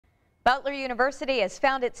Butler University has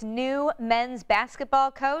found its new men's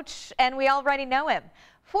basketball coach, and we already know him.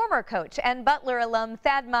 Former coach and Butler alum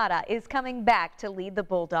Thad Matta is coming back to lead the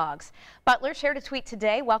Bulldogs. Butler shared a tweet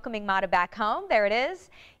today welcoming Matta back home. There it is.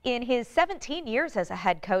 In his 17 years as a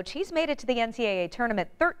head coach, he's made it to the NCAA tournament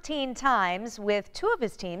 13 times, with 2 of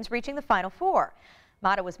his teams reaching the Final Four.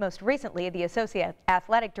 Matta was most recently the Associate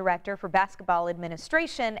Athletic Director for Basketball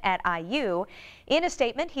Administration at IU. In a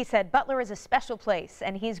statement, he said Butler is a special place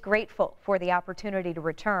and he's grateful for the opportunity to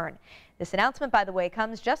return. This announcement, by the way,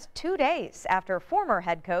 comes just 2 days after former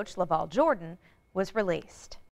head coach LaVall Jordan was released.